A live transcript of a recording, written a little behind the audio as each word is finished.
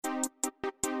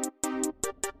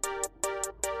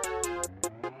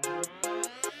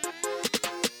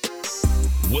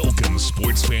Welcome,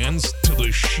 sports fans, to the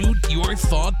Shoot Your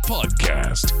Thought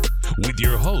podcast with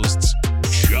your hosts,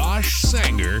 Josh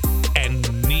Sanger and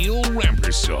Neil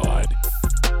Rampersad.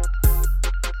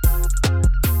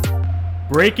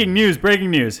 Breaking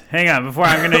news. Hang on, before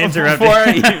I'm going to interrupt Before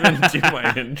I even do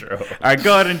my intro. All right,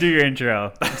 go ahead and do your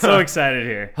intro. I'm so excited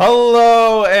here.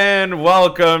 Hello and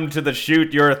welcome to the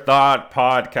Shoot Your Thought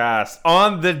podcast.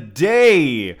 On the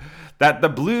day that the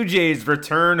Blue Jays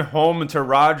return home to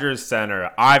Rogers Center,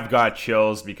 I've got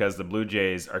chills because the Blue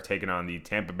Jays are taking on the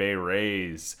Tampa Bay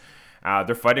Rays.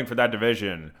 They're fighting for that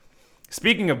division.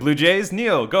 Speaking of Blue Jays,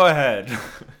 Neil, go ahead.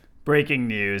 Breaking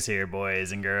news here,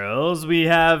 boys and girls. We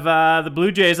have the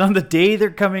Blue Jays on the day they're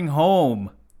coming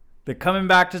home. They're coming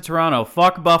back to Toronto.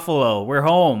 Fuck Buffalo. We're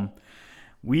home.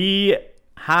 We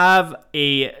have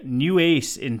a new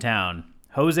ace in town.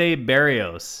 Jose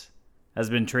Berrios has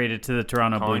been traded to the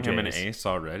Toronto Blue Jays. Calling him an ace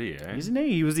already, eh? He's an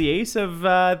ace. He was the ace of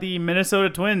the Minnesota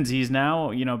Twins. He's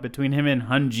now, between him and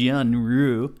Hyun-Jin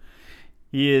Ryu.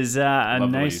 He is a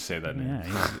Love nice... the way you say that name.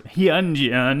 Yeah,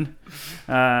 Hyun-Jin.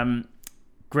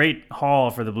 Great haul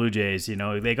for the Blue Jays.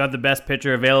 They got the best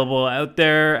pitcher available out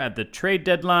there at the trade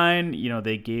deadline.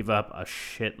 They gave up a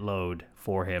shitload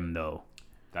for him, though.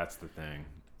 That's the thing.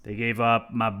 They gave up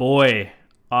my boy,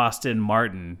 Austin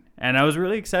Martin. And I was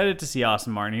really excited to see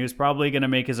Austin Martin. He was probably going to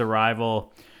make his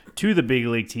arrival to the big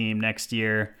league team next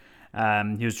year.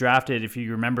 He was drafted, if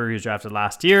you remember, he was drafted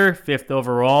last year, 5th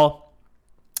overall.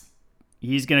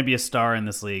 He's going to be a star in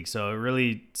this league. So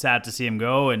really sad to see him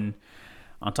go. And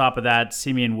on top of that,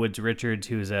 Simeon Woods-Richards,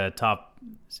 who's a top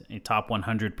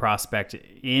 100 prospect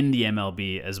in the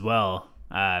MLB as well,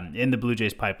 in the Blue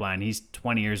Jays pipeline. He's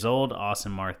 20 years old.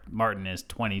 Austin Martin is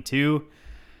 22.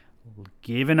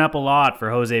 Giving up a lot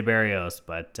for Jose Berrios,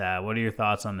 but what are your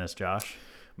thoughts on this, Josh?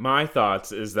 My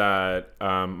thoughts are that,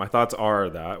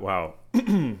 wow,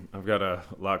 I've got a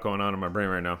lot going on in my brain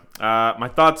right now. My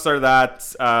thoughts are that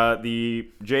the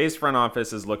Jays front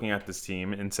office is looking at this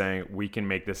team and saying, we can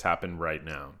make this happen right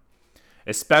now.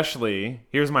 Especially,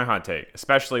 here's my hot take,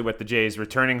 especially with the Jays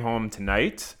returning home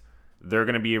tonight, they're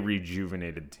going to be a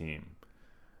rejuvenated team.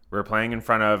 We're playing in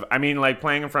front of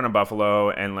Buffalo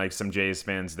and some Jays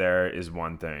fans there is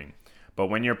one thing. But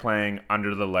when you're playing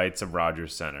under the lights of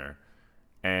Rogers Center,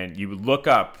 and you look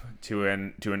up to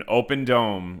an open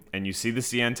dome and you see the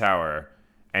CN Tower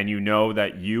and you know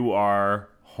that you are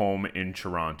home in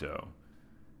Toronto,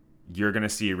 you're going to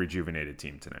see a rejuvenated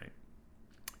team tonight.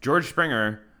 George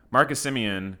Springer, Marcus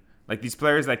Semien, these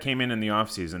players that came in the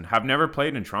offseason have never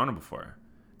played in Toronto before.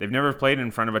 They've never played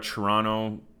in front of a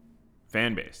Toronto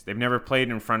fan base. They've never played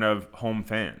in front of home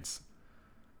fans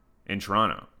in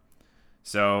Toronto.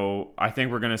 So I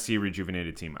think we're going to see a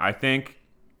rejuvenated team. Tampa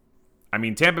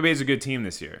Bay's a good team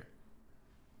this year.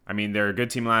 They're a good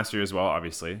team last year as well,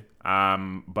 obviously.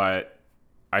 But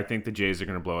I think the Jays are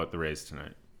going to blow out the Rays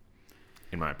tonight,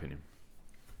 in my opinion.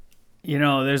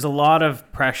 There's a lot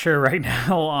of pressure right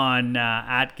now on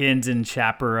Atkins and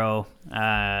Shapiro.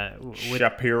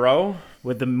 Shapiro?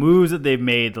 With the moves that they've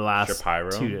made the last Shapiro?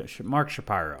 2 days. Mark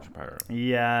Shapiro.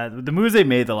 Yeah, the moves they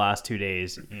made the last 2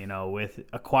 days, with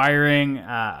acquiring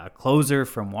a closer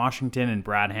from Washington and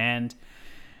Brad Hand.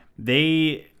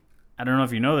 I don't know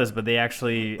if you know this, but they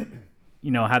actually,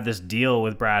 had this deal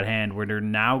with Brad Hand where they're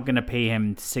now going to pay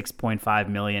him $6.5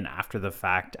 million after the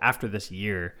fact, after this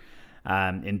year,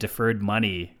 in deferred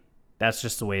money. That's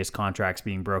just the way his contract's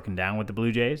being broken down with the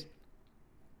Blue Jays.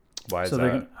 Why is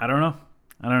that? I don't know.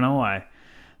 I don't know why.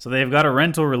 So they've got a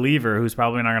rental reliever who's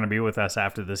probably not going to be with us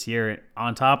after this year.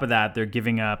 On top of that, they're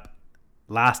giving up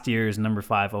last year's number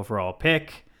 5 overall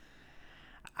pick.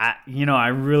 I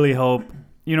really hope,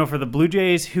 for the Blue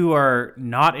Jays who are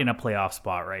not in a playoff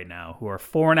spot right now, who are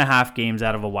 4.5 games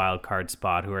out of a wild card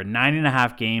spot, who are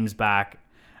 9.5 games back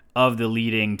of the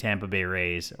leading Tampa Bay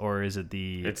Rays, or is it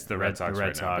It's the Red Sox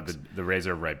right now, but the Rays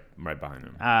are right behind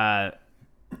them.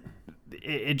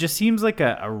 It just seems like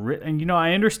I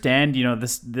understand,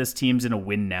 this team's in a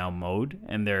win now mode,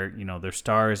 and they're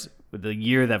stars with the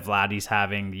year that Vladdy's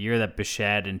having, the year that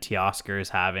Bichette and Teoscar is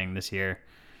having this year.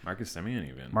 Marcus Semien,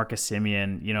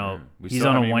 he's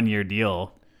on a 1-year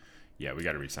deal. Yeah, we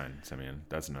got to re-sign Semien.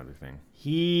 That's another thing.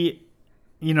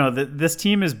 This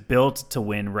team is built to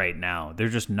win right now. They're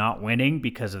just not winning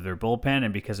because of their bullpen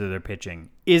and because of their pitching.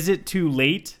 Is it too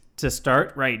late to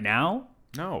start right now?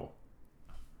 No.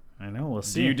 I know, we'll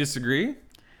see. Do you disagree?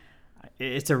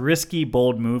 It's a risky,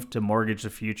 bold move to mortgage the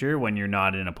future when you're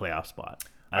not in a playoff spot.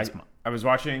 I was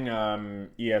watching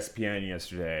ESPN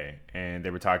yesterday, and they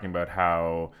were talking about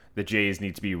how the Jays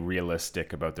need to be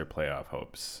realistic about their playoff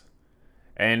hopes.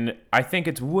 And I think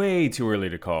it's way too early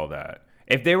to call that.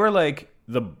 If they were like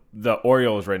the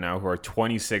Orioles right now, who are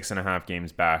 26 and a half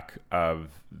games back of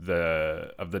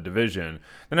the division,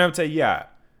 then I would say, yeah,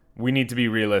 we need to be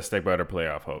realistic about our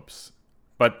playoff hopes.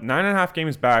 But 9.5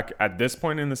 games back at this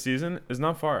point in the season is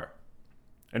not far.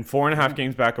 And 4.5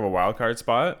 games back of a wild card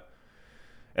spot,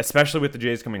 especially with the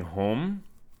Jays coming home,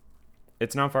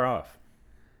 it's not far off.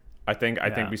 I think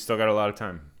we still got a lot of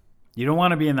time. You don't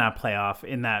want to be in that playoff,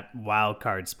 in that wild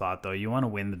card spot, though. You want to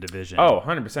win the division. Oh,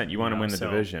 100%. You want to win the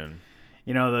division.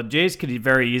 The Jays could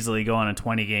very easily go on a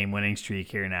 20-game winning streak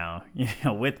here now.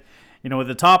 With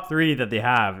the top three that they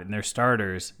have and their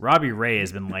starters, Robbie Ray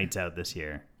has been lights out this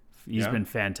year. He's been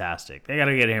fantastic. They got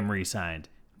to get him re-signed.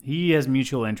 He has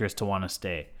mutual interest to want to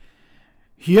stay.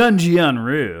 Hyun-Jin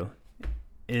Ryu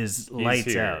is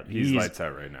lights out. He's lights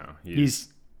out right now. He's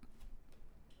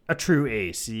a true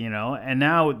ace, And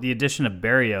now the addition of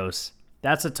Berrios,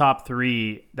 that's a top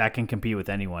three that can compete with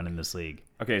anyone in this league.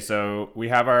 Okay, so we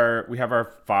have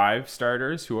our 5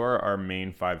 starters. Who are our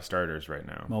main 5 starters right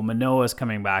now? Well, Manoah's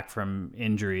coming back from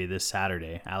injury this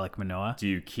Saturday. Alek Manoah. Do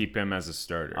you keep him as a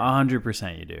starter?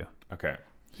 100% you do. Okay.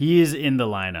 He is in the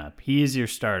lineup. He is your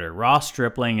starter. Ross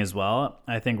Stripling as well,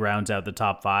 I think, rounds out the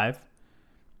top 5.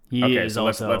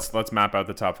 Let's map out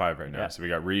the top 5 right now. Yeah. So we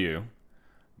got Ryu,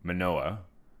 Manoah,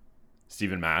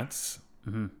 Steven Matz,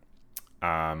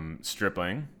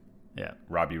 Stripling,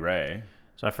 Robbie Ray.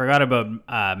 So I forgot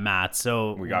about Matz.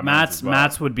 So we got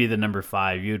Matz would be the number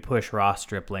 5. You would push Ross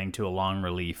Stripling to a long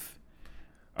relief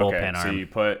bullpen arm. So you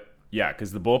put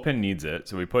because the bullpen needs it.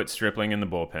 So we put Stripling in the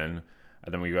bullpen,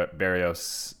 and then we got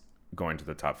Berrios going to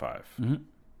the top 5. Mm-hmm.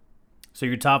 So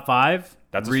your top 5?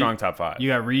 That's a strong top 5. You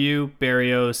got Ryu,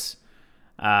 Berrios,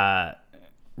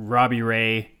 Robbie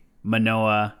Ray,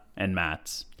 Manoah, and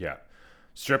Matz. Yeah.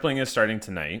 Stripling is starting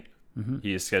tonight. Mm-hmm.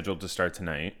 He is scheduled to start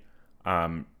tonight.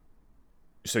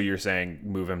 So you're saying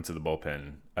move him to the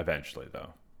bullpen eventually,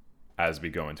 though, as we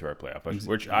go into our playoff push,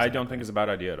 which I don't think is a bad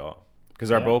idea at all,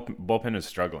 because our bullpen is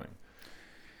struggling.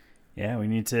 Yeah, we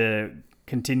need to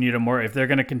continue to if they're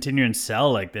going to continue and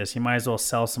sell like this, you might as well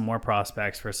sell some more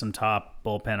prospects for some top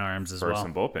bullpen arms as well. For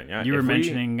some bullpen, yeah. You were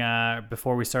mentioning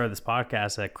before we started this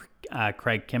podcast that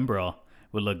Craig Kimbrell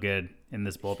would look good in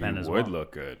this bullpen as well. He would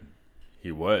look good.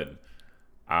 He would.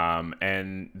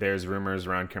 And there's rumors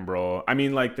around Kimbrell. I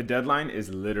mean, the deadline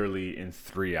is literally in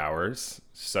 3 hours.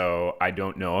 So I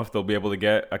don't know if they'll be able to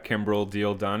get a Kimbrell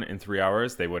deal done in 3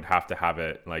 hours. They would have to have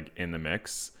it in the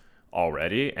mix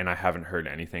already. And I haven't heard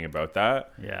anything about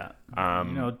that. Yeah.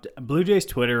 Blue Jays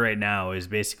Twitter right now is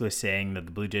basically saying that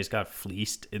the Blue Jays got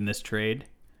fleeced in this trade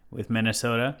with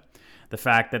Minnesota. The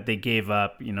fact that they gave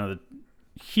up, the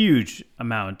huge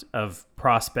amount of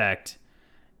prospect,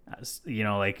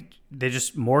 they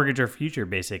just mortgage our future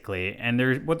basically.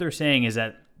 And what they're saying is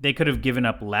that they could have given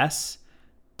up less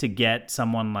to get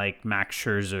someone like Max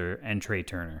Scherzer and Trey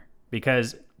Turner,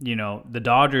 because the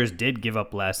Dodgers did give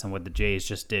up less than what the Jays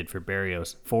just did for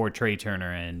Berrios for Trey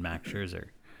Turner and Max Scherzer.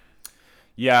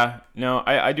 Yeah, no,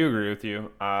 I do agree with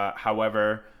you.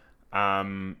 However,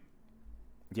 I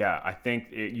think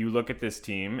you look at this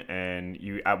team and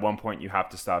you at one point you have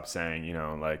to stop saying,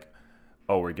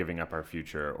 oh, we're giving up our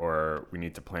future, or we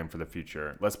need to plan for the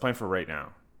future. Let's plan for right now.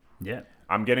 Yeah.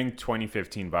 I'm getting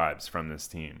 2015 vibes from this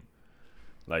team.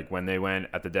 When they went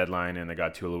at the deadline and they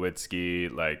got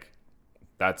Tulowitzki,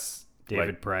 that's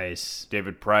David Price.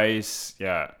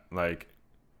 Yeah.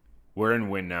 We're in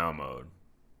win now mode.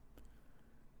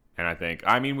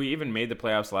 And we even made the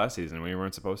playoffs last season. We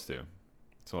weren't supposed to.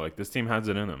 So this team has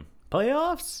it in them.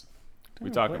 Playoffs? We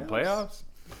talking playoffs?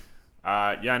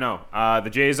 The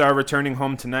Jays are returning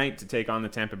home tonight to take on the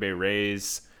Tampa Bay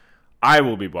Rays. I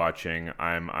will be watching.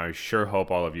 I sure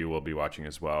hope all of you will be watching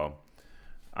as well.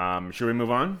 Should we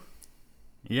move on?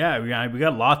 Yeah, we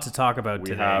got a lot to talk about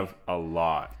today. We have a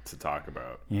lot to talk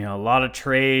about. A lot of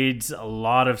trades, a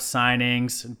lot of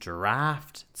signings,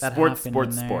 draft.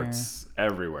 Sports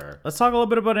everywhere. Let's talk a little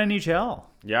bit about NHL.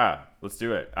 Yeah, let's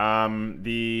do it.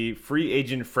 The free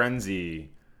agent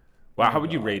frenzy. Wow, how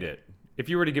would you rate it? If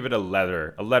you were to give it a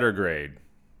letter grade.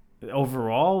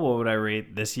 Overall, what would I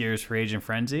rate this year's free agent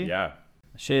frenzy? Yeah.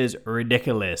 Shit is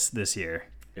ridiculous this year.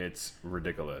 It's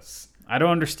ridiculous. I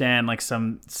don't understand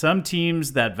some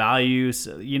teams that values,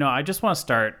 I just want to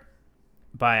start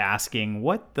by asking,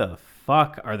 what the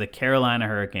fuck are the Carolina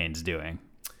Hurricanes doing?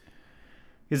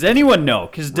 Does anyone know?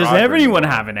 Does everyone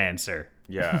have an answer?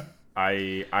 Yeah.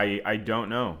 I don't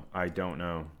know.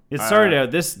 It started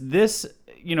out this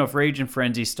free agent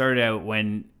frenzy started out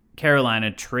when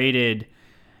Carolina traded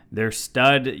their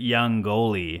stud young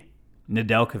goalie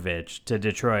Nedeljkovic to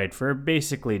Detroit for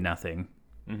basically nothing.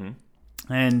 Mm-hmm.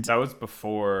 And that was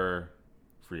before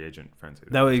free agent frenzy.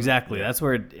 That was exactly. Yeah. That's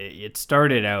where it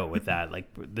started out with that, like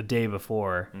the day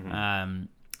before. And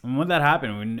when that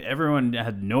happened, when everyone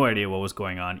had no idea what was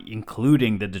going on,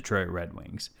 including the Detroit Red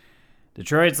Wings.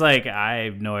 Detroit's like, I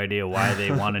have no idea why they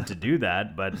wanted to do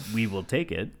that, but we will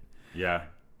take it. Yeah.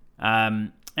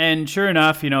 And sure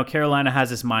enough, Carolina has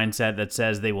this mindset that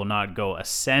says they will not go a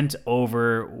cent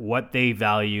over what they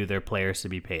value their players to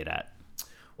be paid at.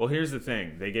 Well, here's the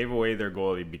thing. They gave away their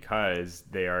goalie because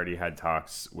they already had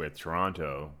talks with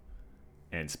Toronto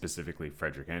and specifically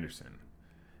Frederik Andersen.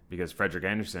 Because Frederik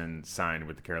Andersen signed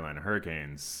with the Carolina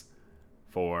Hurricanes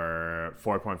for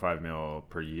 $4.5 million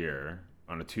per year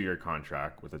on a 2-year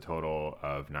contract with a total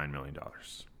of $9 million.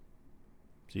 So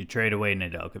you trade away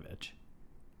Nedeljkovic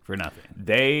for nothing.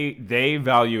 They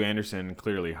value Andersen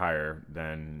clearly higher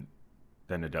than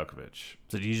Nedeljkovic.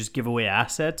 So do you just give away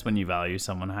assets when you value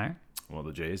someone higher? Well,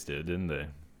 the Jays did, didn't they?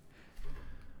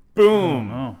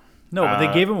 Boom! Oh. No, but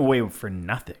they gave him away for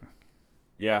nothing.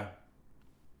 Yeah.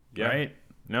 Right?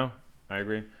 No, I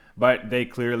agree. But they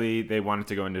wanted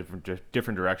to go in a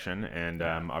different direction, and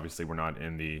obviously we're not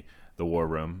in the war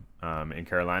room in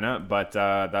Carolina, but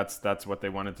that's what they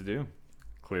wanted to do.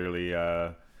 Clearly,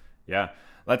 yeah.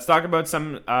 Let's talk about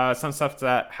some stuff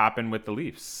that happened with the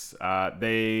Leafs.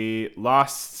 They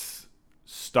lost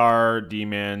star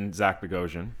D-man Zach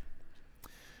Bogosian.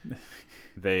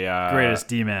 They greatest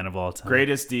D-man of all time.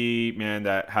 Greatest D-man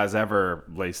that has ever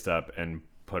laced up and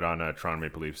put on a Toronto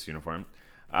Maple Leafs uniform.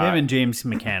 Him and James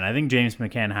McCann. I think James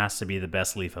McCann has to be the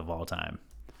best Leaf of all time.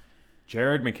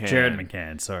 Jared McCann. Jared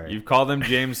McCann, sorry. You've called him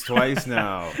James twice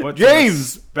now. What's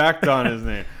James! Respect on his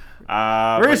name.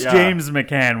 Where's James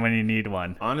McCann when you need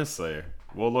one? Honestly,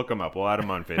 we'll look him up. We'll add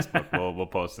him on Facebook. We'll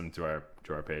post him to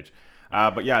our page.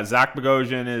 But yeah, Zach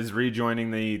Bogosian is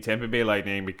rejoining the Tampa Bay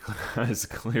Lightning because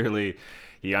clearly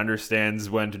he understands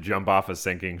when to jump off a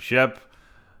sinking ship.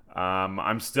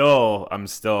 I'm still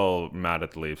mad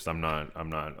at the Leafs. I'm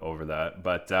not over that.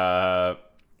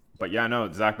 But yeah,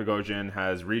 no, Zach Bogosian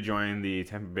has rejoined the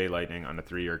Tampa Bay Lightning on a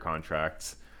 3-year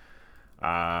contract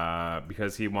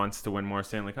because he wants to win more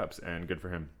Stanley Cups, and good for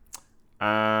him.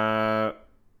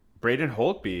 Braden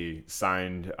Holtby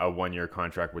signed a 1-year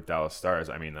contract with Dallas Stars.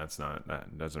 I mean, that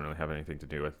doesn't really have anything to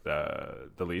do with the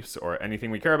Leafs or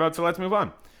anything we care about, so let's move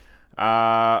on.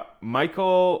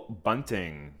 Michael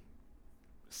Bunting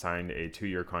signed a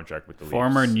 2-year contract with the Leafs.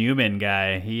 Former Newman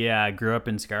guy. He grew up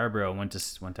in Scarborough. Went to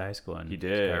high school in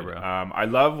Scarborough. I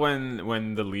love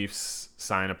when the Leafs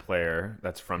sign a player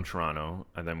that's from Toronto,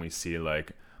 and then we see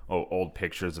old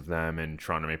pictures of them in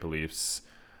Toronto Maple Leafs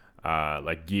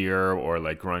gear,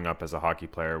 or growing up as a hockey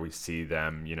player. We see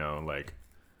them,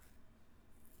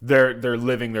 they're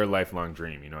living their lifelong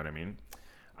dream. You know what I mean?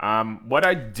 What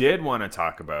I did want to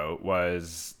talk about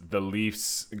was the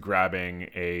Leafs grabbing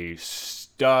a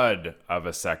stud of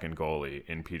a second goalie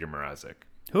in Peter Mrazek.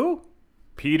 Who?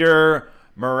 Peter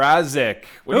Mrazek.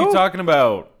 What are you talking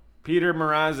about? Peter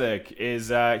Mrazek is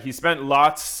he spent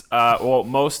most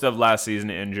of last season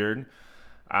injured.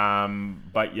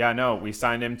 But yeah, no, we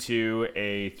signed him to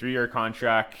a 3-year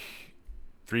contract,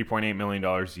 $3.8 million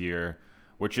a year,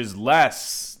 which is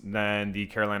less than the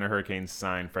Carolina Hurricanes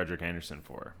signed Frederik Andersen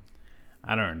for.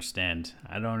 I don't understand.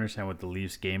 I don't understand what the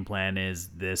Leafs' game plan is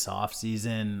this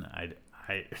offseason.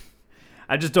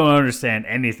 I just don't understand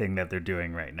anything that they're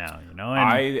doing right now. And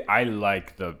I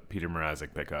like the Peter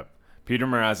Mrazek pickup. Peter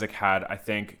Mrazek had, I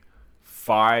think,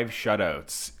 5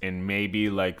 shutouts in maybe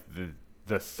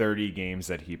the 30 games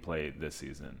that he played this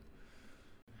season.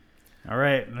 All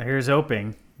right, here's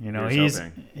hoping.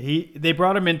 They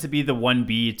brought him in to be the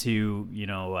 1B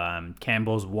to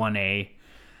Campbell's 1A.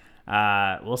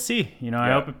 We'll see.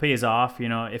 I hope it pays off.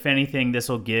 If anything, this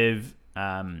will give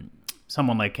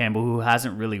someone like Campbell, who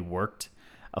hasn't really worked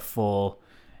a full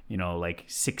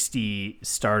 60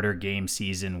 starter game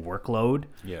season workload.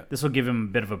 Yeah, this will give him a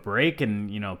bit of a break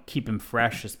and keep him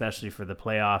fresh, especially for the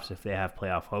playoffs if they have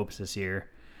playoff hopes this year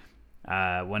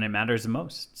when it matters the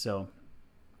most. So.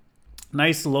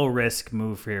 Nice low risk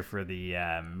move here for the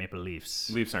Maple Leafs.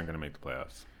 Leafs aren't going to make the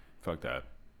playoffs. Fuck that.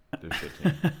 They're a shit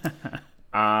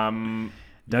team.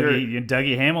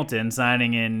 Dougie Hamilton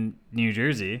signing in New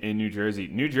Jersey. New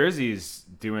Jersey's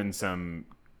doing some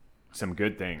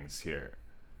good things here.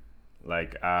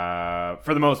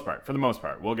 For the most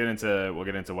part. We'll get into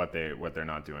what they're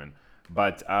not doing.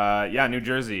 But New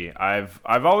Jersey. I've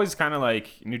always kind of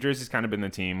New Jersey's kind of been the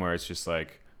team where it's just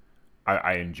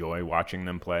I enjoy watching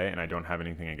them play, and I don't have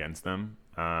anything against them.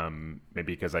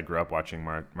 Maybe because I grew up watching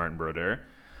Martin Brodeur.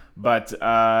 But,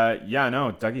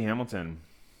 Dougie Hamilton.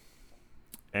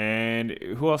 And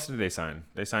who else did they sign?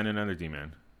 They signed another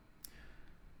D-man.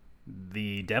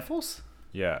 The Devils?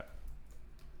 Yeah.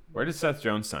 Where did Seth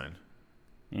Jones sign?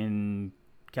 in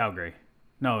Calgary.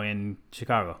 No, in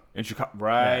Chicago. In Chicago.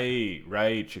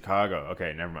 Right. Chicago.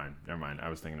 Okay, never mind. I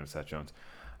was thinking of Seth Jones.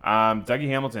 Dougie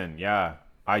Hamilton. Yeah.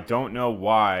 I don't know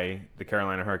why the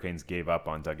Carolina Hurricanes gave up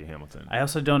on Dougie Hamilton. I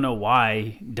also don't know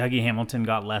why Dougie Hamilton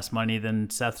got less money than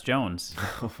Seth Jones.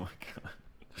 Oh my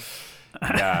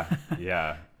god.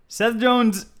 Yeah. Seth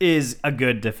Jones is a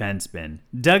good defenseman.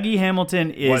 Dougie Hamilton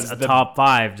is a top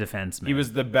 5 defenseman. He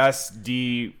was the best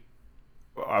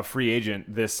free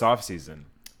agent this offseason.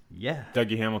 Yeah.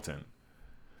 Dougie Hamilton.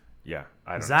 Yeah,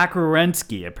 I don't know. Zach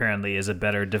Werenski apparently is a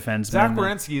better defenseman. Zach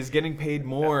Werenski is getting paid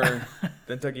more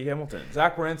than Dougie Hamilton.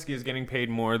 Zach Werenski is getting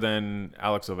paid more than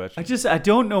Alex Ovechkin. I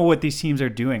don't know what these teams are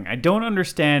doing. I don't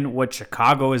understand what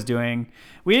Chicago is doing.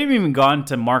 We haven't even gone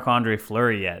to Marc-Andre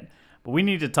Fleury yet, but we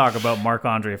need to talk about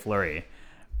Marc-Andre Fleury.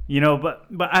 But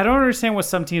I don't understand what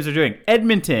some teams are doing.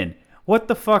 Edmonton, what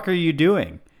the fuck are you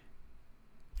doing?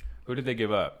 Who did they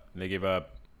give up? They gave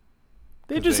up.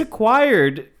 They just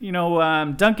acquired,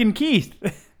 Duncan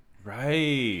Keith.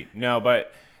 Right. No,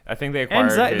 but I think they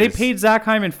acquired. They paid Zach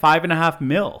Hyman $5.5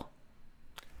 million.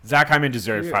 Zach Hyman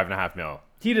deserved $5.5 million.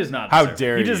 He does not. How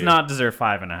dare you? He does not deserve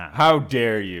 $5.5. How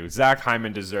dare you? Zach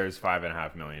Hyman deserves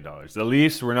 $5.5 million. The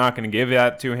Leafs were not going to give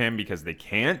that to him because they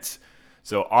can't.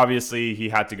 So obviously he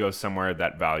had to go somewhere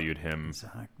that valued him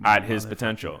at his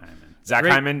potential. Hyman. Zach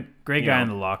Hyman, great guy in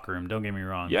the locker room. Don't get me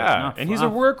wrong. Yeah, and he's a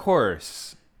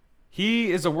workhorse.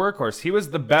 He is a workhorse. He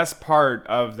was the best part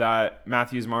of that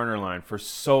Matthews-Marner line for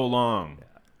so long,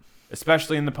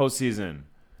 especially in the postseason.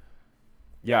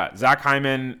 Yeah, Zach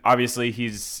Hyman, obviously,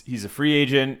 he's a free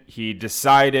agent. He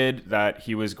decided that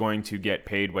he was going to get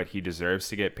paid what he deserves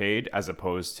to get paid as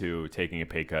opposed to taking a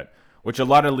pay cut, which a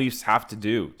lot of Leafs have to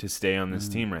do to stay on this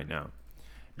team right now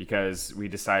because we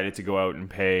decided to go out and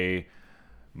pay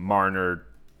Marner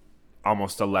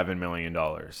almost $11 million.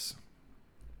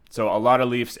 So a lot of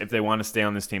Leafs, if they want to stay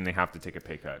on this team, they have to take a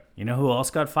pay cut. You know who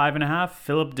else got $5.5?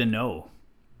 Philip Deneau.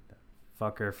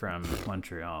 Fucker from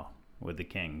Montreal with the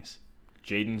Kings.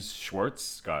 Jaden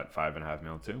Schwartz got $5.5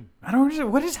 million too. I don't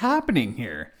understand what is happening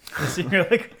here. You're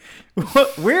like,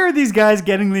 where are these guys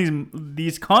getting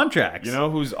these contracts? You know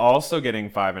who's also getting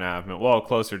 $5.5 million? Well,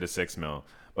 closer to $6 million.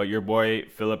 But your boy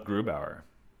Philip Grubauer.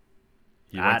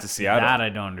 He went to Seattle. That I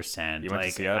don't understand. He went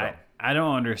to Seattle. I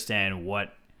don't understand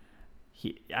what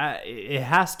it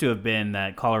has to have been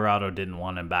that Colorado didn't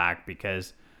want him back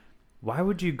because why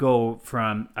would you go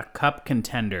from a cup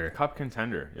contender?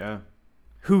 Yeah.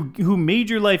 Who made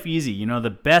your life easy, the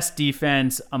best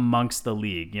defense amongst the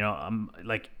league,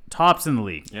 like tops in the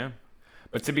league. Yeah.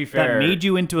 But to be fair, that made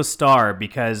you into a star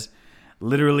because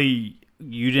literally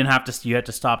you had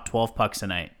to stop 12 pucks a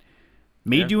night.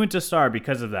 Made you into a star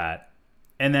because of that.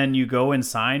 And then you go and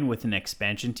sign with an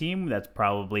expansion team that's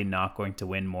probably not going to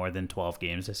win more than 12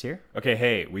 games this year. Okay,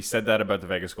 hey, we said that about the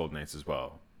Vegas Golden Knights as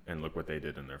well. And look what they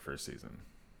did in their first season.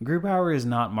 Grubauer is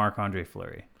not Marc-Andre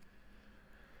Fleury.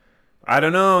 I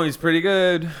don't know. He's pretty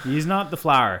good. He's not the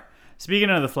Flower. Speaking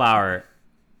of the Flower,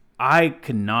 I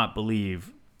could not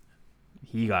believe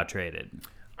he got traded.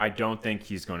 I don't think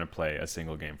he's going to play a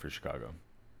single game for Chicago.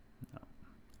 No.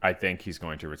 I think he's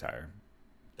going to retire.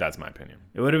 That's my opinion.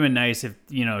 It would have been nice if,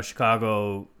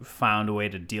 Chicago found a way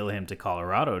to deal him to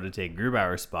Colorado to take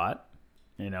Grubauer's spot,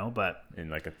 but in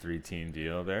like a 3-team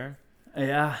deal there.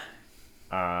 Yeah.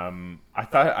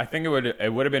 I think it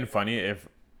would have been funny if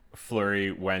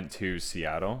Fleury went to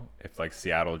Seattle, if like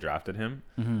Seattle drafted him,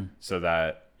 so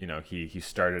that he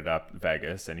started up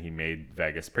Vegas and he made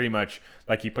Vegas pretty much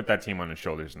like he put that team on his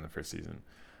shoulders in the first season.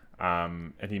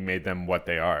 And he made them what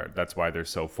they are. That's why they're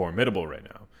so formidable right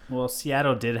now. Well,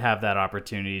 Seattle did have that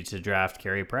opportunity to draft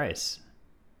Carey Price.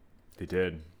 They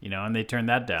did. And they turned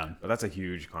that down. But that's a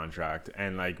huge contract.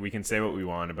 And like we can say what we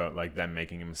want about like them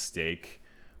making a mistake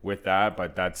with that,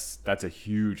 but that's a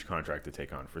huge contract to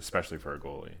take on, especially for a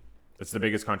goalie. It's the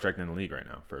biggest contract in the league right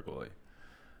now for a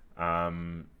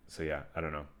goalie. So yeah, I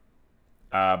don't know.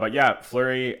 But yeah,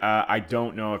 Fleury, I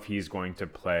don't know if he's going to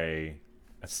play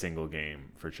a single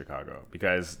game for Chicago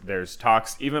because there's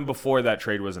talks even before that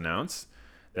trade was announced.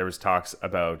 There was talks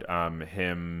about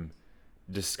him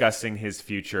discussing his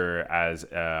future as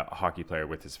a hockey player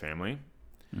with his family.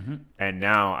 Mm-hmm. And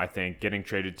now I think getting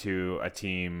traded to a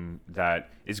team that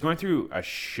is going through a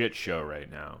shit show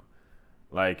right now.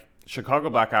 Like Chicago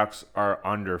Blackhawks are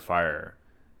under fire.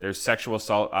 There's sexual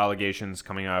assault allegations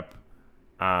coming up.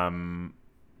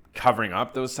 Covering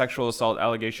up those sexual assault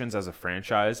allegations as a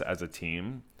franchise, as a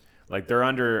team. Like they're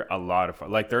under a lot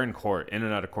of, like they're in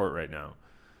and out of court right now.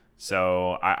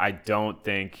 So I don't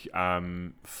think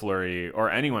Fleury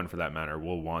or anyone for that matter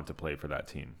will want to play for that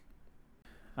team.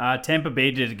 Tampa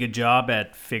Bay did a good job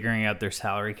at figuring out their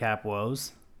salary cap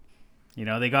woes. You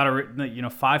know, they got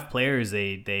 5 players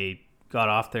they got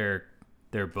off their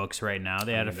books right now.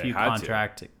 They had a few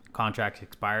contracts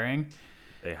expiring.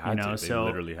 They had to. They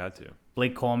literally had to.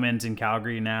 Blake Coleman's in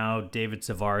Calgary now. David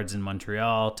Savard's in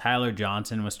Montreal. Tyler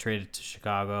Johnson was traded to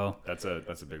Chicago. That's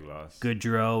a big loss.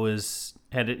 Goodrow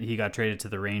he got traded to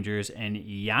the Rangers, and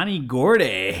Yanni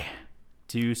Gordy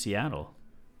to Seattle.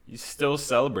 He's still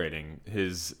celebrating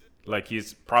he's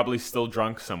probably still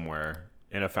drunk somewhere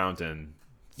in a fountain,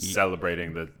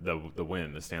 celebrating the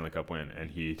win, the Stanley Cup win, and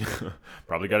he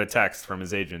probably got a text from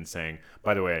his agent saying,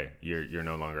 "By the way, you're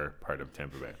no longer part of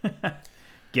Tampa Bay.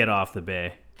 Get off the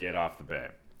Bay. Get off the Bay."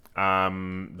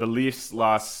 The Leafs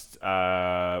lost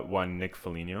one Nick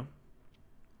Foligno.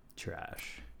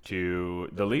 Trash. To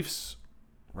the Leafs'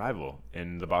 rival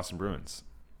in the Boston Bruins.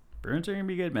 Bruins are gonna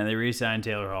be good, man. They re-signed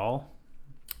Taylor Hall.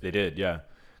 They did, yeah.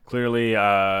 Clearly,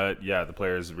 the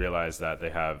players realized that they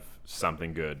have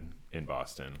something good in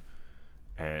Boston.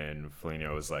 And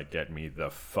Foligno was like, "Get me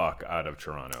the fuck out of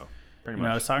Toronto." Pretty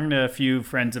much. I was talking to a few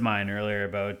friends of mine earlier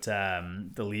about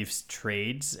the Leafs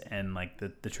trades and like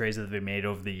the trades that they've made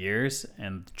over the years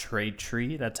and the trade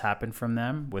tree that's happened from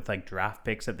them with like draft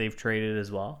picks that they've traded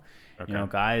as well. Okay. You know,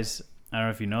 guys, I don't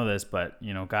know if you know this, but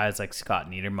you know, guys like Scott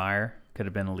Niedermayer could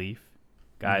have been a Leaf.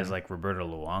 Guys like Roberto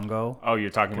Luongo. Oh,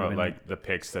 you're talking about like the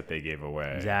picks that they gave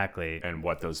away. Exactly. And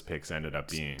what those picks ended up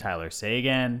being. Tyler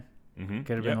Seguin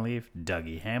could have been a Leaf.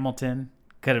 Dougie Hamilton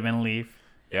could have been a Leaf.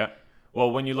 Yeah.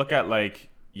 Well, when you look at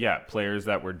players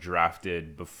that were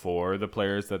drafted before the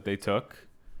players that they took,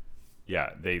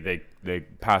 they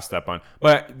passed up on.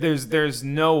 But there's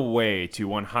no way to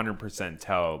 100%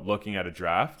 tell looking at a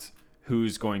draft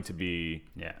who's going to be.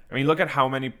 Yeah. I mean, look at how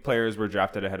many players were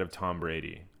drafted ahead of Tom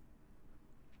Brady.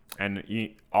 And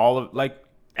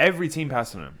every team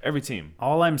passed on him. Every team.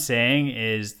 All I'm saying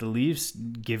is the Leafs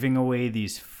giving away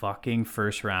these fucking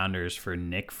first rounders for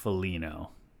Nick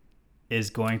Foligno is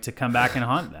going to come back and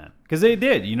haunt them. Because they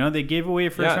did. You know, they gave away a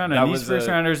first round. And these first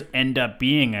rounders end up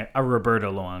being a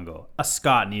Roberto Luongo, a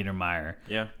Scott Niedermayer,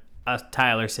 a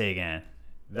Tyler Seguin.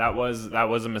 That was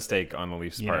a mistake on the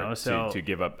Leafs' part to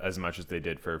give up as much as they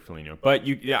did for Foligno. But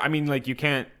you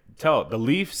can't tell. The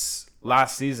Leafs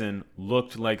last season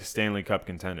looked like Stanley Cup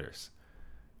contenders.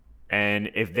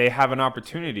 And if they have an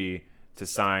opportunity to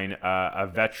sign a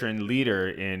veteran leader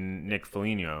in Nick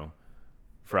Foligno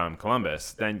from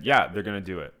Columbus, then they're going to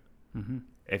do it. Mm-hmm.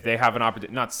 If they have an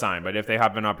opportunity, not sign, but if they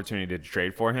have an opportunity to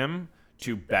trade for him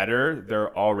to better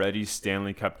their already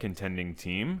Stanley Cup contending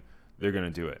team, they're going to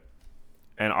do it.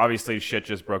 And obviously shit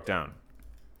just broke down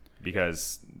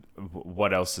because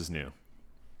what else is new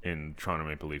in Toronto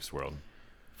Maple Leafs world?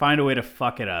 Find a way to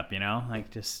fuck it up, you know? Like,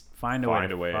 just find a way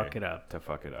to fuck it up. To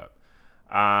fuck it up.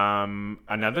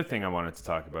 Another thing I wanted to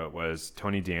talk about was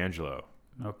Tony DeAngelo.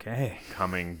 Okay.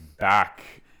 Coming back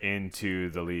into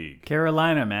the league.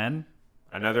 Carolina, man.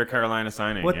 Another Carolina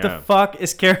signing. What the fuck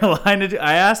is Carolina doing?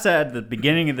 I asked that at the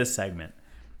beginning of this segment.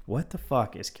 What the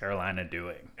fuck is Carolina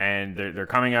doing? And they're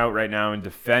coming out right now and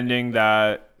defending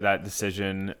that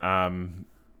decision.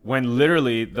 When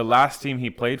literally the last team he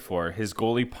played for, his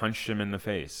goalie punched him in the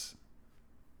face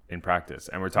in practice.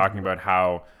 And we're talking about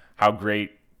how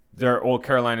great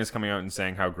Carolina's coming out and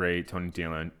saying how great Tony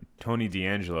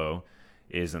DeAngelo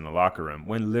is in the locker room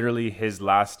when literally his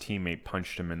last teammate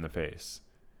punched him in the face.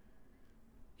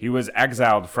 He was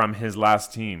exiled from his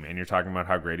last team, and you're talking about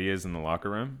how great he is in the locker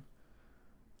room?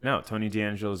 No, Tony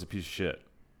DeAngelo is a piece of shit.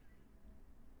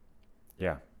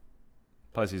 Yeah.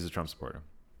 Plus, he's a Trump supporter.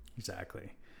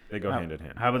 Exactly. They go hand in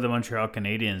hand. How about the Montreal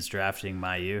Canadiens drafting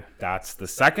Mailloux? That's the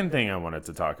second thing I wanted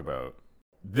to talk about.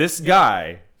 This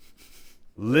guy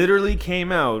literally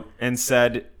came out and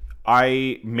said,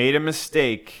 "I made a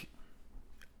mistake.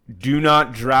 Do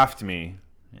not draft me.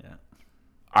 Yeah.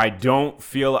 I don't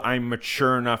feel I'm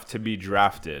mature enough to be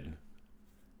drafted."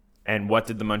 And what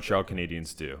did the Montreal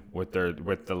Canadiens do with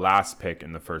the last pick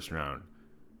in the first round?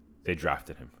 They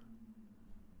drafted him.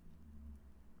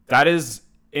 That is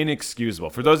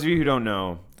inexcusable. For those of you who don't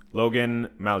know, Logan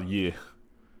Mailloux,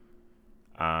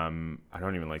 I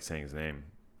don't even like saying his name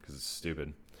because it's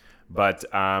stupid. But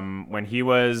when he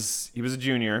was a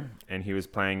junior and he was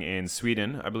playing in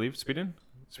Sweden, I believe, Sweden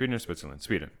or Switzerland?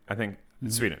 Sweden. I think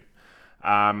it's Sweden.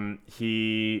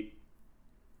 He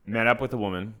met up with a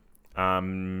woman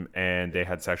and they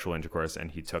had sexual intercourse,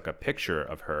 and he took a picture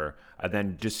of her and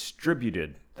then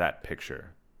distributed that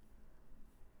picture,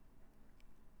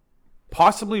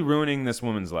 possibly ruining this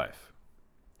woman's life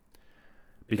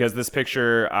because this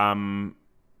picture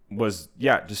was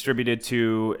distributed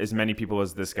to as many people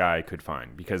as this guy could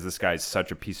find because this guy's such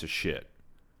a piece of shit.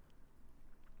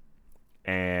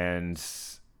 And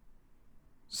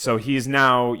so he's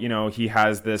now, he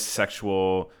has these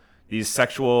sexual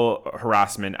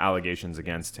harassment allegations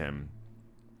against him.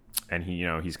 And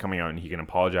he's coming out and he can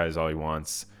apologize all he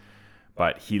wants.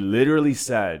 But he literally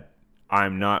said,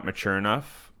 I'm not mature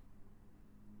enough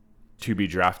to be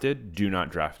drafted. Do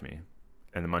not draft me.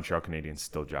 And the Montreal Canadiens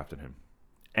still drafted him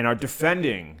and are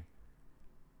defending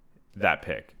that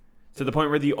pick to the point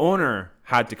where the owner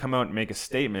had to come out and make a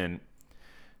statement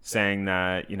saying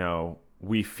that,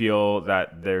 we feel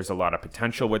that there's a lot of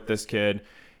potential with this kid.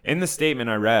 In the statement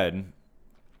I read,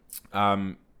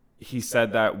 he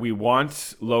said that we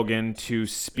want Logan to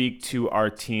speak to our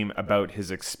team about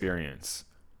his experience.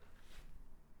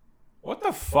 What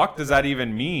the fuck does that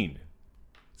even mean?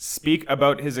 Speak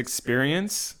about his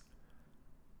experience?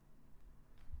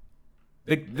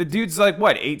 The dude's like,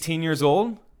 what, 18 years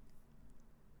old?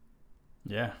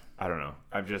 Yeah. I don't know.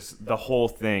 The whole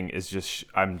thing is just,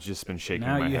 I'm just been shaking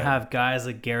my head. Now you have guys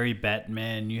like Gary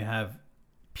Bettman, you have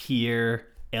Pierre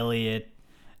Elliott,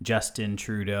 Justin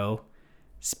Trudeau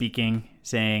speaking,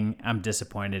 saying, I'm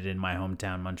disappointed in my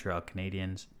hometown Montreal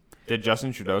Canadiens. Did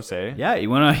Justin Trudeau say? Yeah, he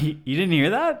went on. You didn't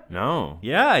hear that? No.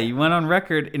 Yeah, he went on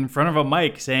record in front of a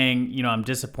mic saying, I'm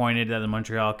disappointed that the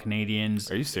Montreal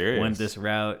Canadiens Are you serious? went this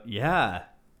route. Yeah.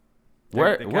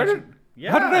 How did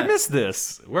I miss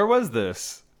this? Where was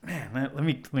this? Man, let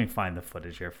me find the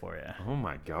footage here for you. Oh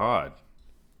my God.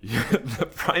 The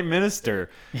Prime Minister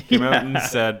came out and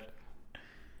said,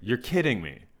 you're kidding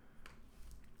me.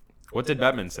 What did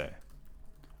Bettman say?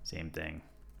 Same thing.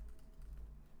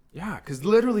 Yeah, because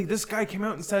literally this guy came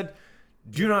out and said,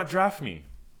 do not draft me.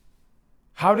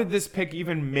 How did this pick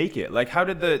even make it? Like, how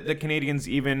did the Canadiens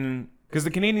even... Because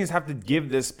the Canadiens have to give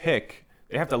this pick.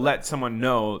 They have to let someone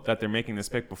know that they're making this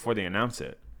pick before they announce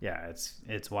it. Yeah,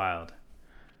 it's wild.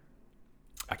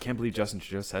 I can't believe Justin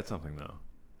Trudeau said something, though.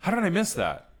 How did I miss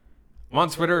that? I'm on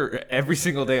Twitter every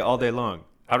single day, all day long.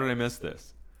 How did I miss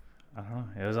this? I don't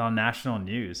know. It was on national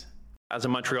news. As a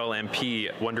Montreal MP,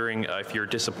 wondering if you're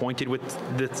disappointed with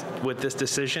this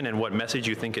decision and what message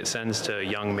you think it sends to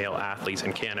young male athletes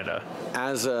in Canada.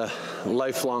 As a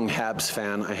lifelong Habs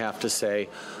fan, I have to say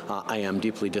I am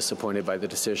deeply disappointed by the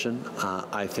decision.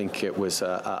 I think it was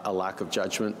a lack of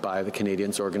judgment by the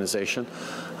Canadiens organization.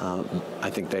 I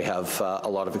think they have a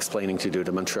lot of explaining to do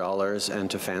to Montrealers and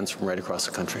to fans from right across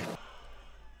the country.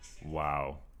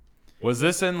 Wow. Was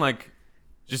this in,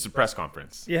 just a press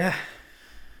conference? Yeah.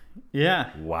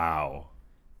 Yeah. Wow.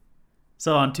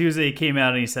 So on Tuesday, he came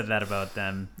out and he said that about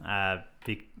them.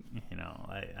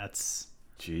 That's...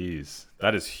 Jeez.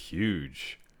 That is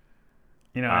huge.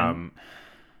 And,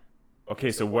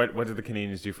 okay, so what did the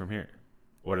Canadiens do from here?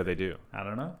 What do they do? I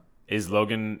don't know. Is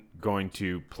Logan going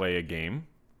to play a game?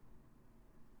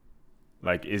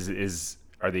 Are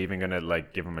they even going to,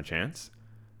 give him a chance?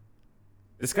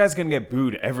 This guy's going to get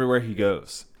booed everywhere he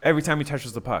goes. Every time he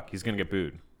touches the puck, he's going to get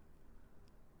booed.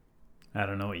 I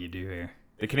don't know what you do here.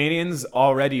 The Canadiens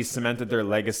already cemented their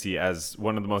legacy as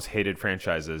one of the most hated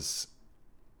franchises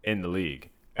in the league.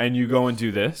 And you go and do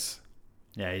this?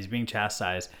 Yeah, he's being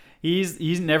chastised.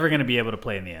 He's never going to be able to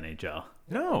play in the NHL.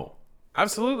 No,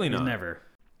 absolutely not. Never.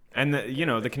 And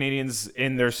the Canadiens,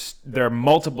 in their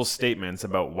multiple statements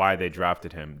about why they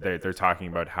drafted him, they're talking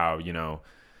about how,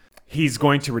 he's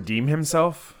going to redeem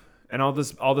himself and all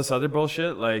this other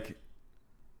bullshit. I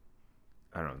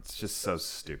don't know. It's just so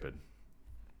stupid.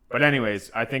 But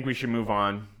anyways, I think we should move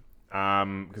on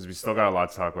because we still got a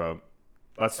lot to talk about.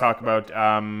 Let's talk about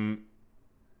the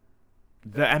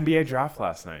NBA draft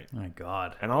last night. Oh my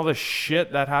God. And all the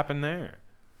shit that happened there.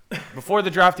 Before the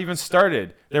draft even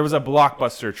started, there was a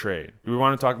blockbuster trade. Do we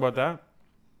want to talk about that?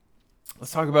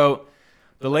 Let's talk about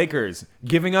the Lakers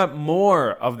giving up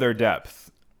more of their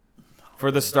depth for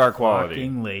the star quality.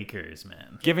 Fucking Lakers,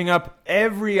 man. Giving up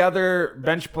every other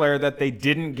bench player that they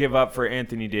didn't give up for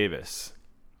Anthony Davis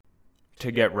to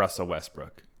get Russell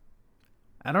Westbrook.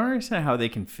 I don't understand how they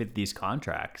can fit these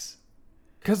contracts.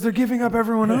 Because they're giving up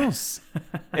everyone else.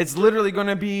 It's literally going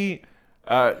to be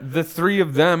the three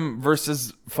of them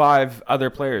versus 5 other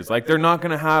players. They're not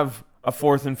going to have a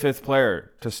 4th and 5th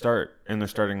player to start in their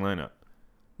starting lineup.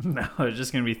 No, it's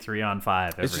just going to be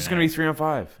 3-on-5. It's just going to be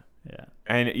 3-on-5. Yeah.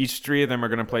 And each 3 of them are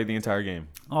going to play the entire game.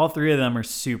 All 3 of them are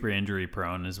super injury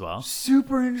prone as well.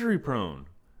 Super injury prone.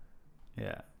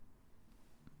 Yeah.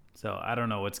 So I don't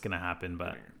know what's going to happen,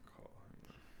 but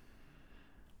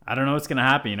I don't know what's going to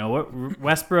happen.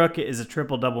 Westbrook is a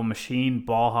triple-double machine,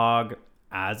 ball hog,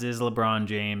 as is LeBron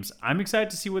James. I'm excited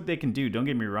to see what they can do. Don't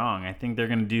get me wrong. I think they're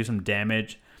going to do some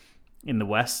damage in the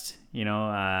West. They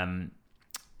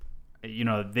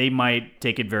might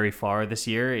take it very far this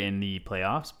year in the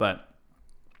playoffs, but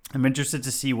I'm interested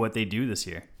to see what they do this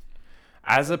year.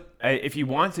 If you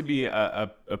want to be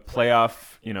a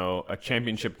playoff, a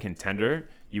championship contender,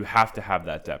 you have to have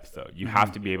that depth, though. You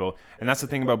have to be able, and that's the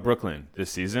thing about Brooklyn this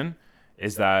season,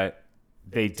 is that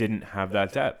they didn't have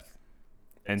that depth.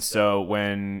 And so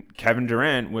when Kevin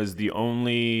Durant was the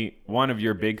only one of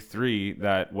your big three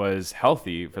that was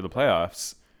healthy for the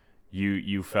playoffs,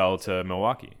 you fell to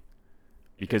Milwaukee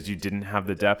because you didn't have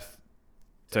the depth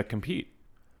to compete.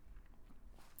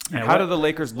 And how do the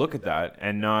Lakers look at that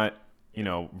and not,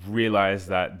 realize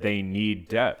that they need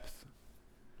depth?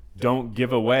 Don't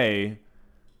give away.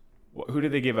 Who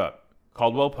did they give up?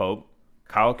 Caldwell Pope,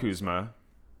 Kyle Kuzma,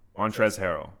 Montrezl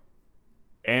Harrell,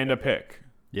 and a pick.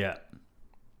 Yeah.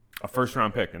 A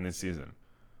first-round pick in this season,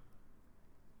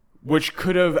 which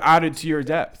could have added to your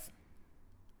depth.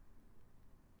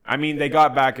 I mean, they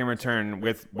got back in return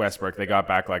with Westbrook. They got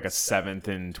back like a 7th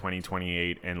in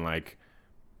 2028 and like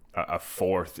a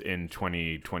 4th in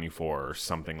 2024 or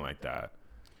something like that.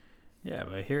 Yeah,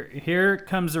 but here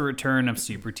comes the return of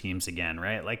super teams again,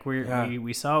 right? Like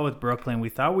we saw with Brooklyn. We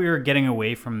thought we were getting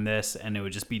away from this and it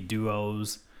would just be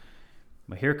duos.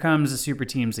 But here comes the super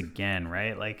teams again,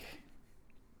 right? Like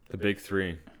the big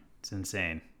three. It's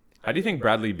insane. How do you think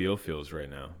Bradley Beal feels right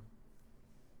now?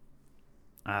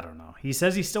 I don't know. He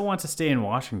says he still wants to stay in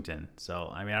Washington.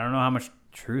 So, I mean, I don't know how much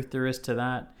truth there is to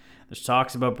that. There's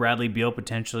talks about Bradley Beal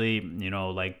potentially,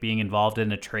 like being involved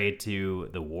in a trade to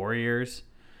the Warriors.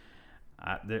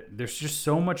 There's just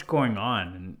so much going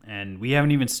on, and we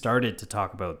haven't even started to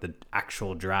talk about the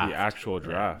actual draft. The actual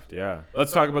draft, yeah.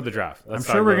 Let's talk about the draft. I'm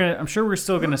sure we're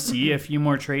still gonna see a few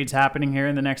more trades happening here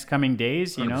in the next coming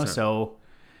days. 100%. So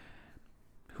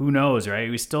who knows, right?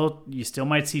 You still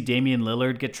might see Damian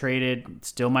Lillard get traded.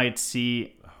 Still might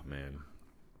see. Oh man,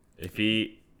 if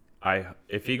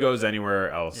he goes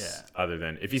anywhere else other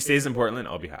than if he stays in Portland,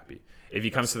 I'll be happy. If he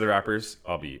comes to the Raptors,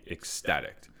 I'll be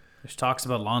ecstatic. There's talks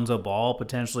about Lonzo Ball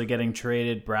potentially getting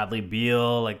traded, Bradley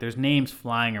Beal. Like, there's names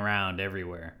flying around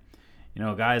everywhere.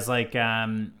 Guys like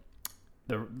the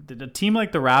team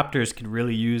like the Raptors could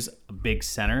really use a big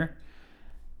center.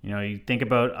 You think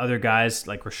about other guys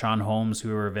like Rashawn Holmes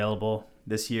who are available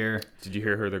this year. Did you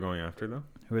hear who they're going after, though?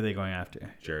 Who are they going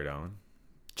after? Jared Allen.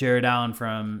 Jared Allen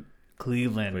from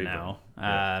Cleveland now.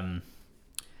 Yeah.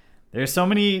 There's so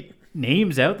many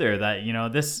names out there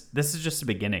that, this is just the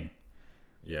beginning.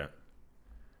 Yeah.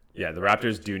 Yeah, the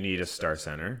Raptors do need a star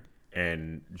center,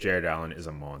 and Jared Allen is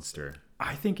a monster.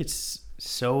 I think it's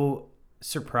so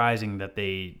surprising that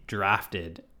they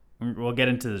drafted. We'll get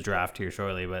into the draft here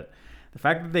shortly, but the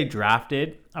fact that they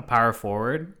drafted a power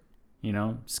forward,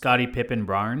 Scottie Pippen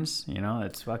Barnes,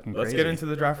 it's fucking crazy. Let's get into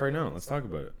the draft right now. Let's talk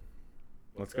about it.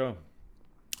 Let's go.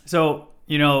 So,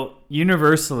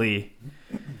 universally,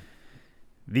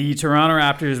 the Toronto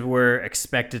Raptors were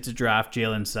expected to draft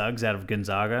Jalen Suggs out of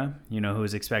Gonzaga, who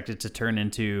was expected to turn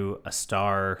into a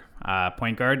star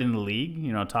point guard in the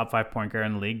league, top 5 point guard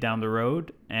in the league down the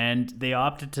road. And they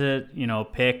opted to,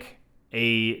 pick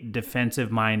a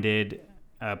defensive-minded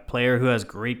player who has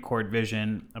great court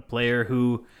vision, a player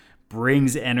who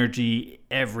brings energy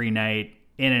every night,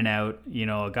 in and out,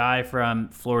 a guy from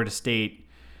Florida State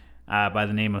by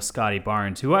the name of Scottie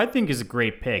Barnes, who I think is a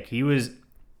great pick. He was...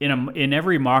 In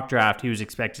every mock draft, he was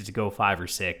expected to go 5 or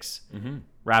 6. Mm-hmm.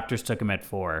 Raptors took him at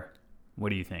 4. What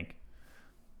do you think?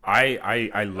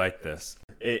 I like this.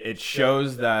 It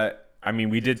shows that,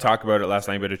 we did talk about it last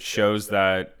night, but it shows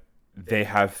that they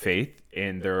have faith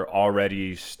in their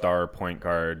already star point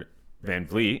guard, Van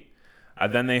Vliet.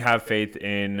 Then they have faith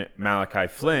in Malachi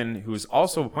Flynn, who's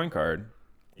also a point guard.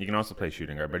 He can also play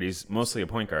shooting guard, but he's mostly a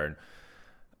point guard.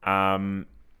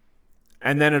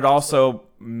 And then it also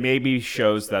maybe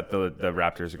shows that the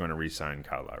Raptors are going to re-sign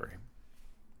Kyle Lowry.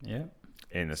 Yeah.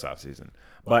 In this offseason.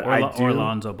 But or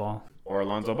Lonzo Ball. Or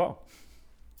Lonzo Ball.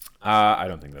 I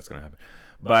don't think that's going to happen.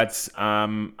 But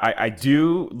I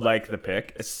do like the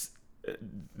pick.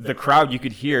 The crowd, you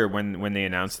could hear when they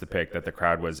announced the pick that the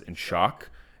crowd was in shock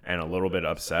and a little bit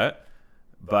upset.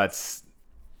 But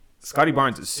Scottie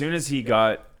Barnes, as soon as he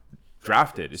got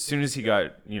drafted, as soon as he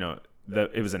got,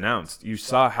 it was announced, you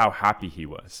saw how happy he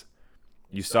was.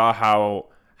 You saw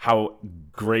how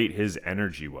great his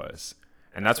energy was.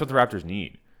 And that's what the Raptors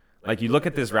need. Like, you look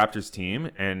at this Raptors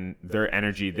team and their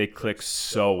energy, they click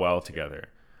so well together.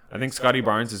 I think Scottie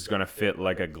Barnes is going to fit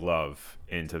like a glove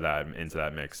into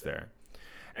that mix there.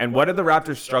 And what do the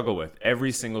Raptors struggle with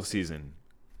every single season?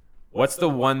 What's the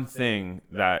one thing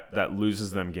that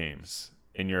loses them games,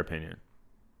 in your opinion?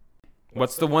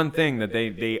 What's the one thing that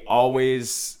they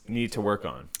always need to work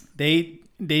on? They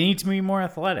need to be more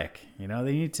athletic. They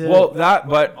need to... Well, that,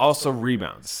 but also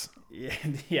rebounds.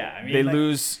 Yeah, I mean, They like,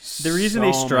 lose. the reason so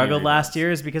they many struggled last rebounds.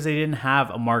 year is because they didn't have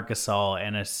a Marc Gasol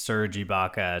and a Serge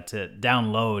Ibaka to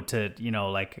down low to,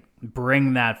 like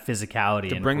bring that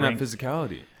physicality. Bring that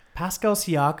physicality. Pascal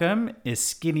Siakam is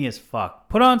skinny as fuck.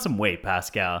 Put on some weight,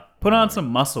 Pascal. Put on some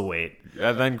muscle weight.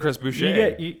 And then Chris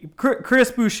Boucher.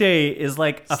 Chris Boucher is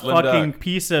like a Slim fucking duck.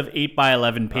 piece of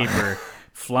 8x11 paper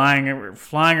flying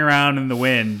around in the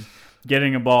wind,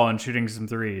 getting a ball and shooting some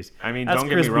threes. I mean, That's don't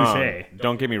get Chris me wrong. Boucher.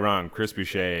 Don't get me wrong. Chris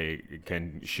Boucher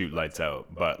can shoot lights out,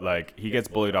 but like he gets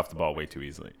bullied off the ball way too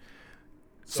easily.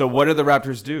 So what do the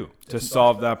Raptors do to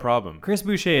solve that problem? Chris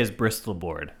Boucher is Bristol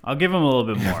board. I'll give him a little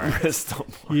bit more. Bristol.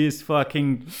 He's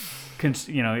fucking,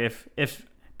 if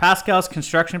Pascal's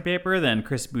construction paper, then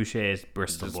Chris Boucher is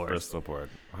Bristol Just board. Bristol board.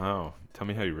 Wow. Tell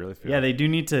me how you really feel. Yeah, they do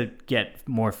need to get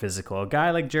more physical. A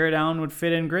guy like Jared Allen would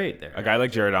fit in great there. A guy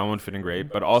like Jared Allen would fit in great,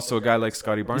 but also a guy like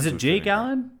Scotty Barnes. Is it would fit in Jake great.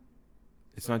 Allen?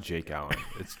 It's not Jake Allen.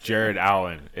 It's Jared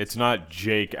Allen. It's not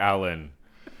Jake Allen.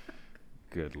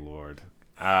 Good Lord.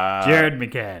 Jared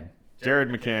McCann. Jared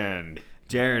McCann.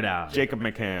 Jared Allen. Jacob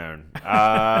McCann.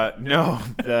 No,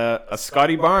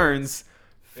 Scotty Barnes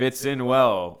fits in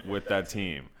well with that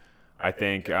team. I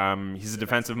think he's a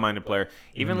defensive-minded player.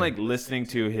 Even like listening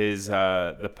to his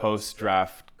the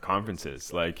post-draft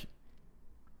conferences, like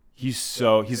he's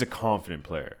a confident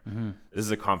player. This is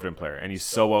a confident player, and he's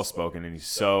so well-spoken, and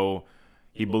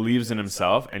he believes in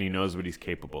himself, and he knows what he's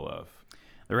capable of.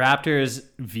 The Raptors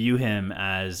view him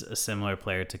as a similar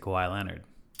player to Kawhi Leonard.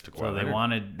 So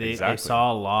they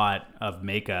saw a lot of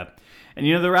makeup. And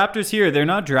the Raptors here, they're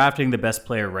not drafting the best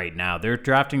player right now. They're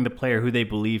drafting the player who they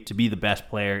believe to be the best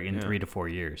player in 3 to 4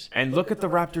 years. And look at the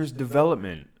Raptors'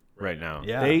 development right now.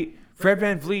 Yeah. Fred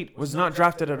VanVleet was not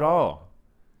drafted at all.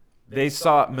 They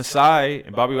saw Masai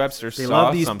and Bobby Webster They saw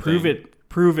love these something.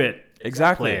 prove it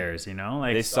Exactly. players,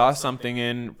 like They saw something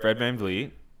in Fred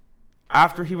VanVleet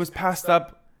after he was passed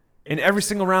up in every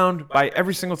single round by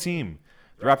every single team.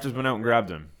 The Raptors went out and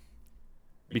grabbed him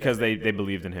because they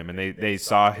believed in him, and they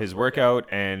saw his workout,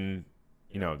 and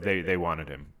they wanted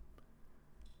him.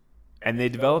 And they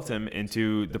developed him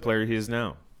into the player he is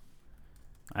now.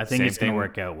 I think Same it's going to thing.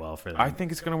 work out well for them. I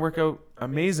think it's going to work out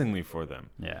amazingly for them.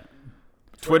 Yeah.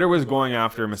 Twitter was going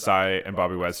after Masai and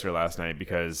Bobby Webster last night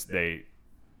because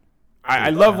I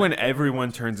love when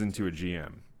everyone turns into a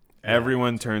GM.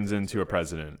 Everyone turns into a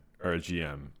president or a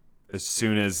GM as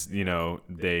soon as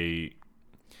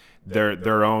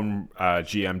their own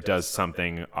GM does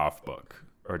something off book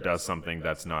or does something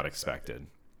that's not expected.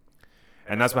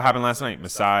 And that's what happened last night.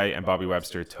 Masai and Bobby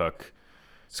Webster took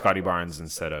Scotty Barnes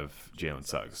instead of Jalen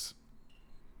Suggs.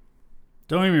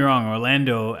 Don't get me wrong.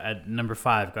 Orlando at number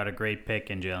 5 got a great pick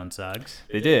in Jalen Suggs.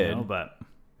 They did. But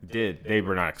They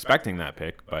were not expecting that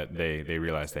pick, but they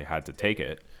realized they had to take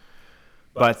it.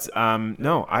 But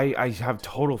no, I have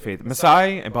total faith.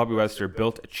 Masai and Bobby Webster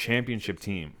built a championship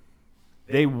team.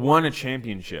 They won a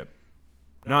championship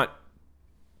not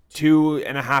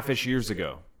 2.5-ish years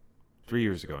ago. 3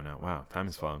 years ago now. Wow, time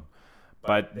has flown.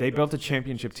 But they built a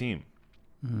championship team.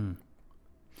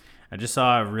 I just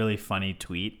saw a really funny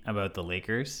tweet about the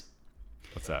Lakers.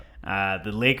 What's that?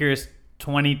 The Lakers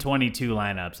 2022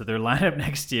 lineup. So their lineup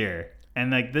next year.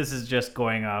 And this is just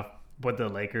going off what the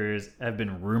Lakers have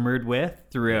been rumored with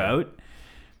throughout.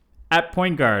 At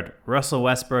point guard, Russell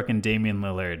Westbrook and Damian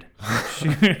Lillard.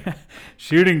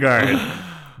 Shooting guard,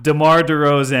 DeMar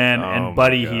DeRozan and my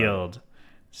Buddy God. Hield.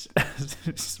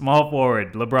 Small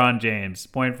forward, LeBron James.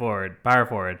 Point forward, power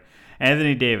forward,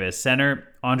 Anthony Davis. Center,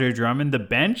 Andre Drummond. The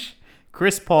bench,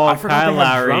 Chris Paul, I forgot Kyle they had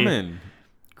Lowry. Drummond.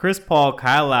 Chris Paul,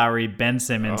 Kyle Lowry, Ben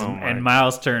Simmons, Oh my and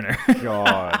Miles Turner.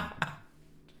 God.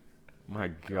 My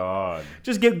God.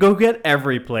 Just go get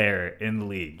every player in the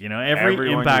league. Every Everyone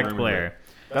you impact remember. player.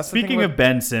 That's the thing Speaking with- of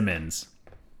Ben Simmons,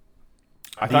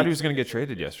 I thought he was going to get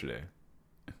traded yesterday.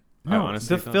 I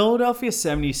honestly the thought. Philadelphia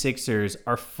 76ers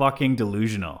are fucking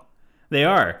delusional. They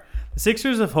are. The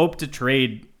Sixers have hoped to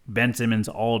trade Ben Simmons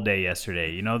all day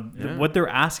yesterday. What they're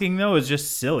asking, though, is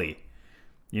just silly.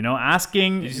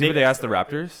 Asking... Did you see what they asked the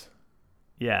Raptors?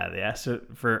 Yeah, they asked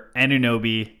for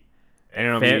Anunoby,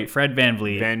 Anunoby, Fred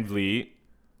VanVleet, VanVleet.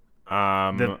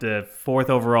 the 4th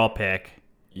overall pick,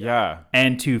 Yeah.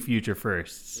 and 2 future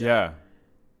firsts. Yeah.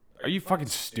 Are you fucking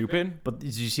stupid? But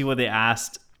did you see what they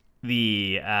asked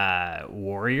the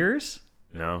Warriors?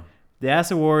 No. They asked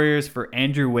the Warriors for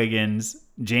Andrew Wiggins,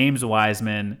 James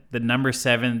Wiseman, the number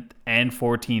 7th and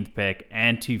 14th pick,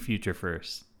 and 2 future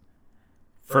firsts.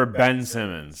 For Ben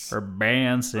Simmons. For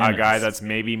Ben Simmons. A guy that's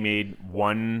maybe made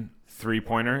 1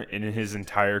 3-pointer in his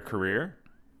entire career?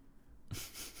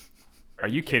 Are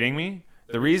you kidding me?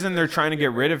 The reason they're trying to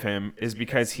get rid of him is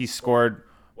because he scored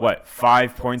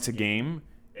 5 points a game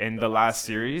in the last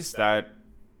series that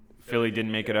Philly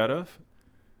didn't make it out of?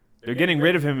 They're getting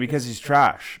rid of him because he's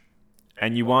trash.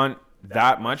 And you want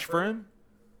that much for him?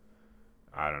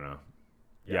 I don't know.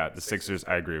 Yeah, the Sixers,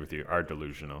 I agree with you, are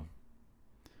delusional.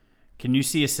 Can you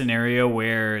see a scenario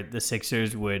where the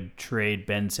Sixers would trade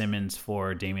Ben Simmons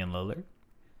for Damian Lillard?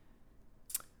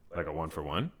 Like a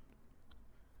 1-for-1?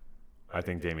 I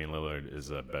think Damian Lillard is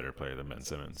a better player than Ben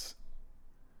Simmons.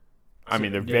 I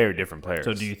mean, they're very different players.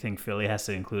 So do you think Philly has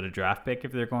to include a draft pick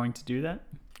if they're going to do that?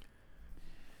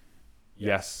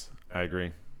 Yes, I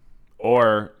agree.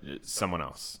 Or someone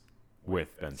else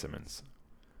with Ben Simmons.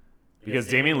 Because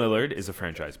Damian Lillard is a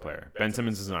franchise player. Ben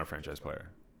Simmons is not a franchise player.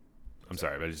 I'm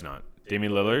sorry, but he's not.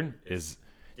 Damian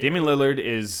Lillard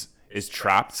is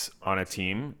trapped on a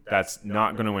team that's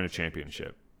not going to win a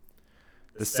championship.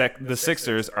 The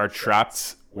Sixers are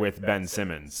trapped with Ben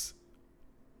Simmons.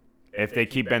 If they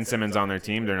keep Ben Simmons on their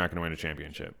team, they're not going to win a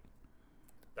championship.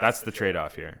 That's the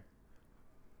trade-off here.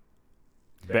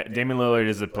 Damian Lillard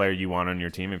is the player you want on your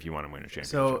team if you want to win a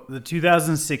championship. So the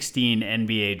 2016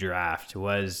 NBA draft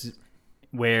was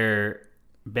where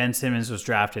Ben Simmons was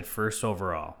drafted first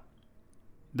overall.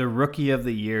 The rookie of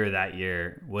the year that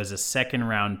year was a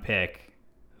second-round pick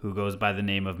who goes by the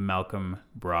name of Malcolm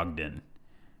Brogdon.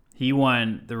 He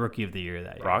won the rookie of the year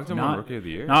that year. Brogdon won rookie of the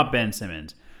year? Not Ben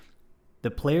Simmons.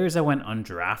 The players that went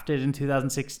undrafted in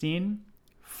 2016,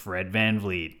 Fred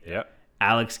VanVleet, Yep.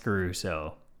 Alex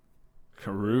Caruso.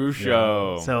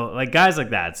 So, like, guys like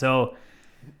that. So,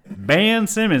 Ben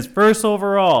Simmons, first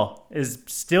overall, is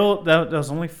still, that was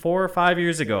only 4 or 5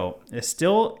 years ago, is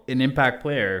still an impact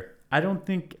player. I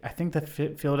think the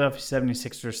Philadelphia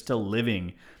 76ers are still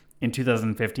living in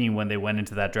 2015 when they went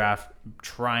into that draft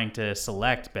trying to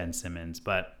select Ben Simmons,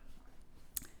 but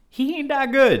he ain't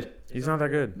that good. He's not that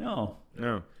good. No.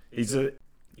 You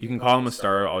can call him a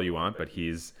star all you want, but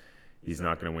he's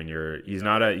not going to win he's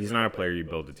not a player you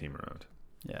build a team around.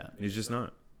 Yeah. He's just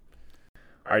not.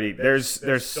 Alrighty,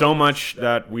 there's so much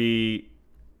that we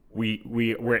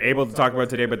were able to talk about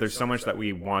today, but there's so much that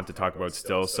we want to talk about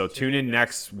still. So tune in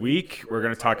next week. We're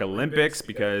going to talk Olympics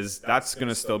because that's going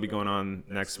to still be going on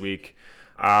next week.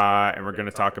 And we're going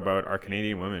to talk about our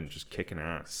Canadian women just kicking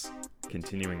ass,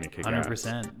 continuing to kick 100%.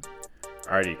 ass.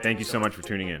 Alrighty, thank you so much for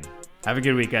tuning in. Have a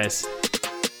good week, guys.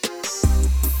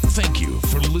 Thank you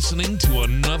for listening to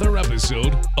another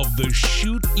episode of the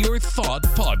Shoot Your Thought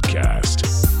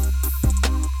podcast.